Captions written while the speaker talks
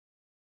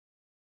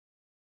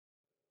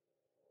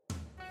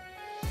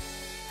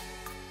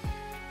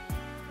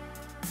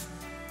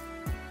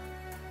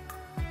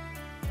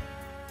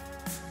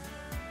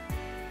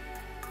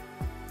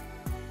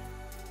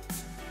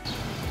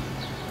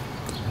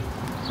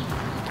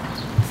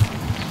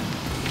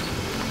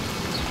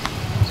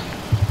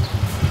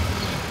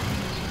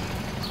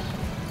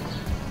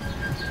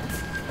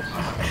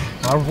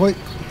Arvoi.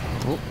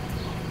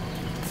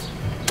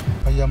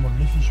 Ayam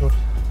lifi short.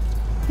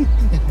 Mais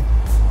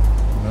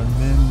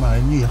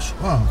mais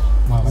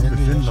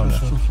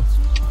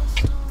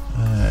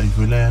ah, il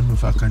veut là nous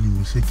faire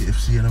canimer c'est que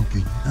FC là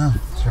ok. Ah.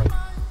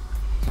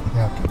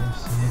 Ya que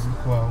FC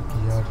quoi ok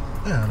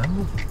ya. Là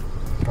nous.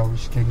 Kau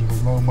iskengi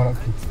mau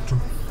maraki.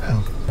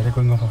 Ada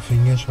ko nga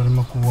fafinge so le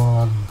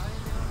makuwa.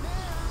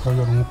 Kau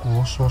yo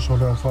ngo so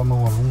le fa ma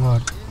walunga.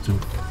 Tu.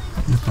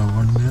 E pa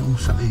wane o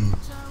sai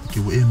que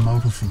o e mau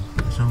fim.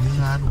 So ni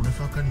nga no le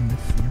fa canimer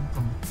film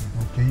como.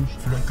 Ok,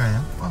 Flo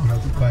kaya. Ah,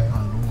 kaya.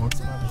 Alô.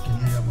 Que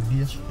dia mo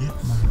dias.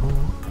 Malo.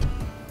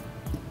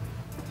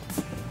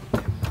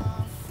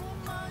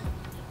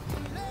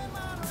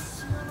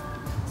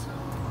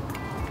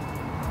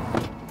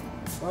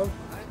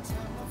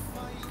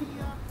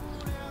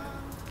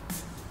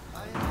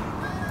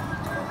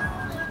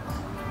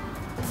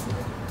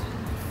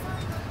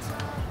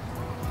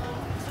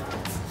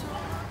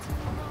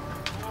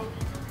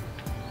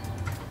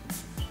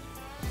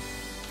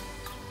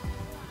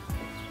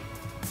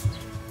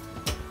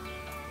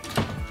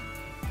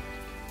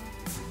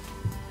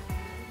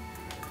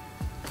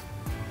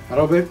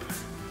 Hello, babe.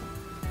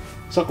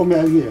 Sa come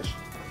alias?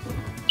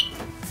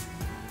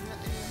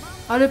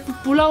 Ale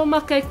pupula o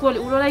makai ko le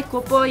ulolai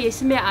ko po ye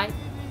se me ai.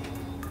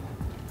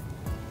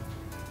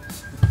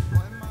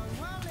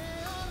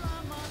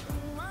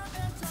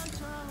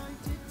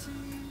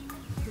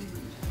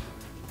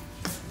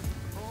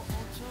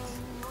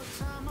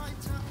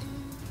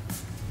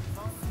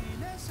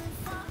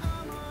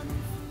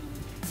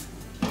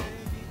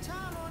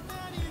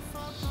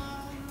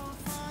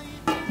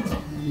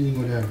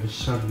 Mulher,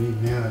 sabe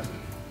merda.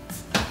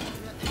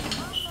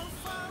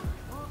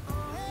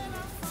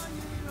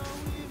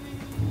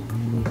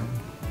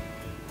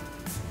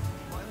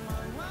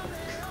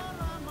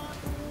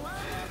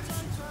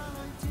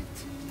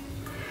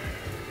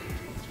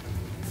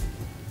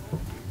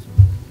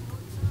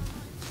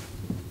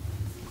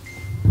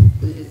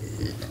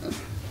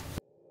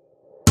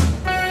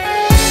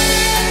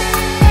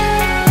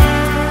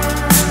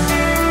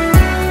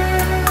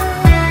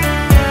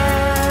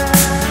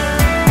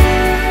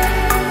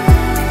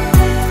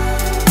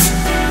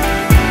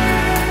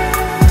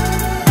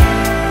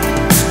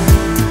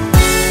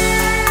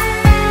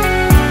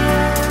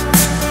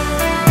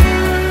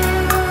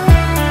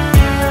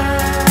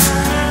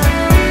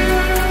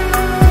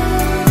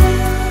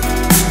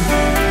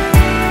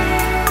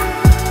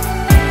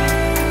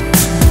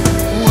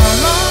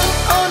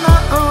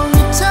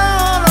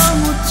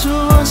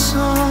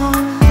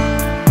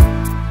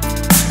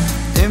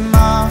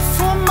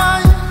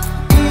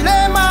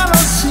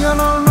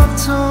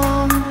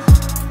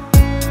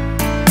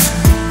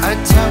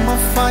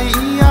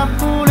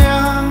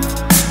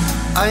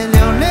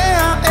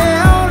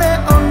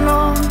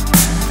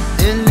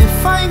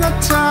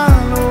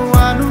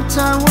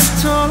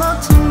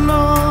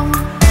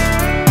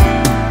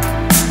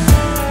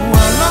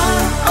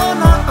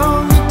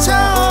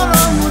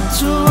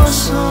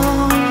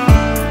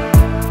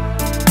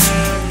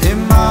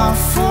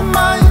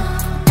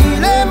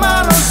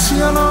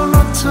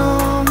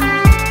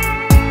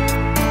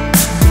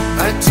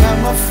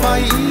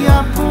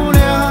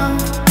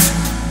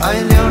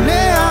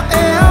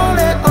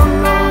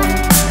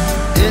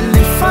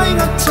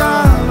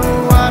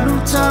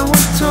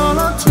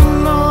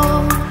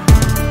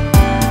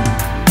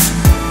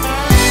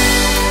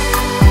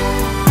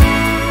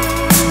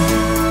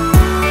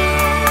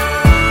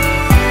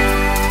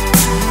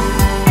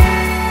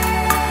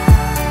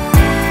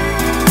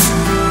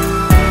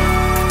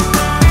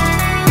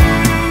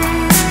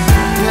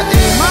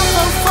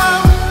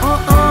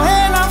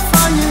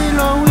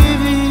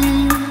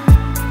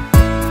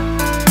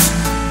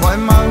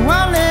 My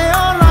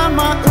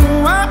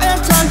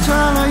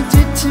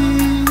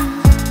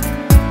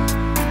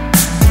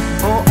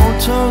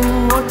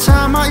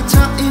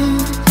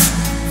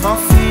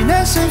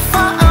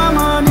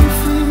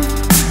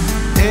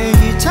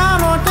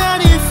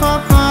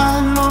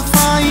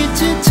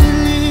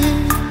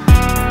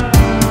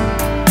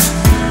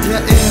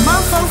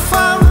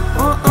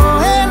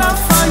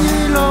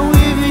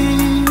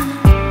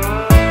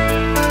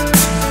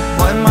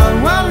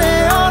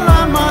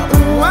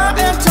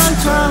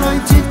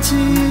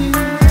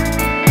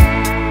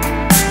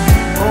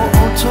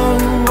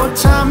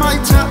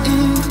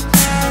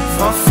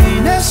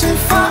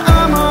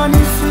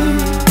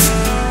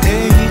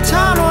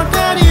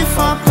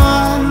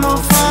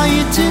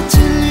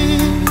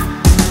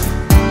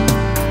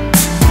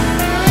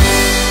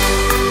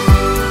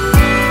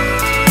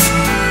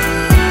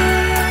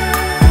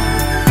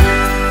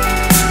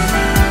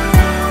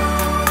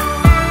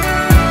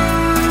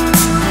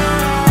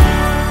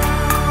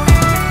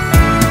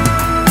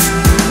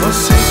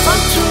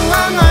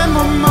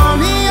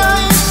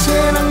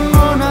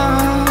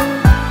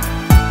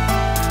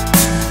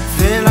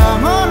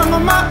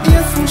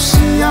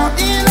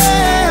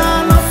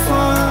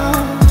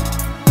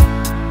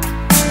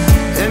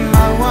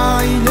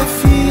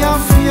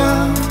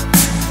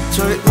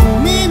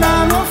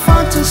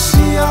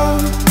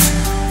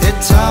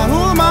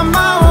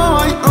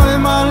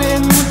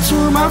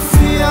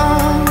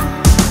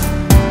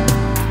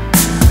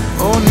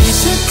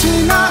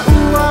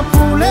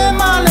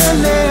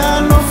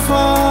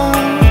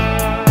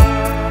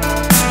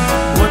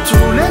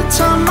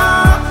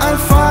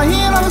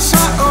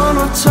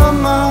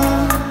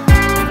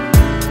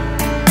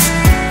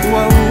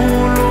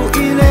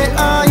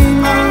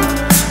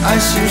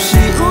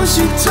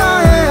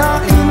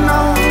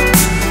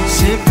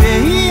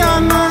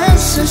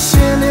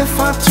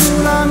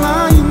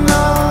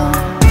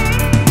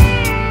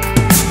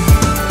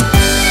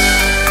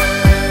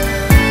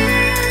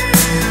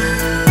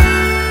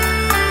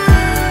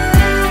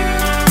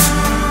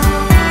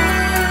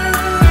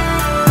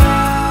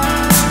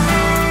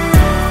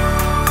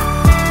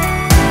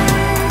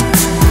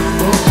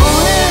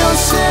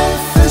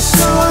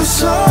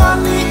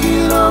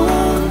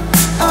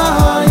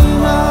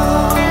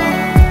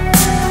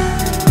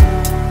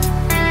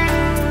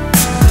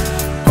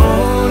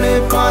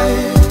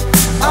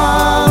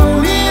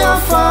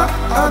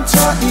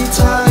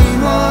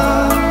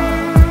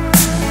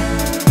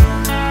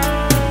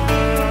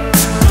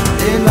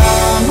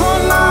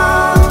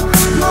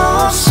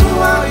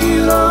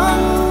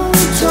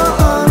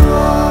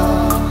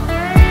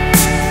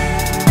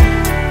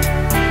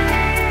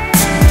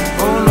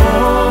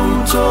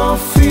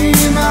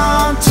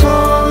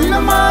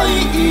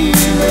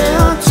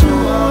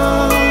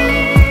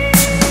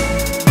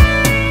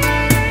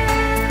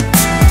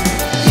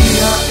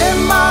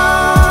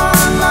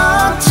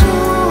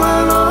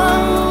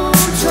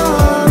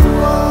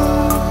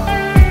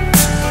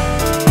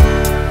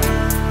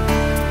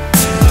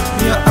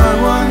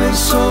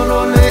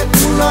solo le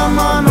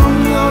ulama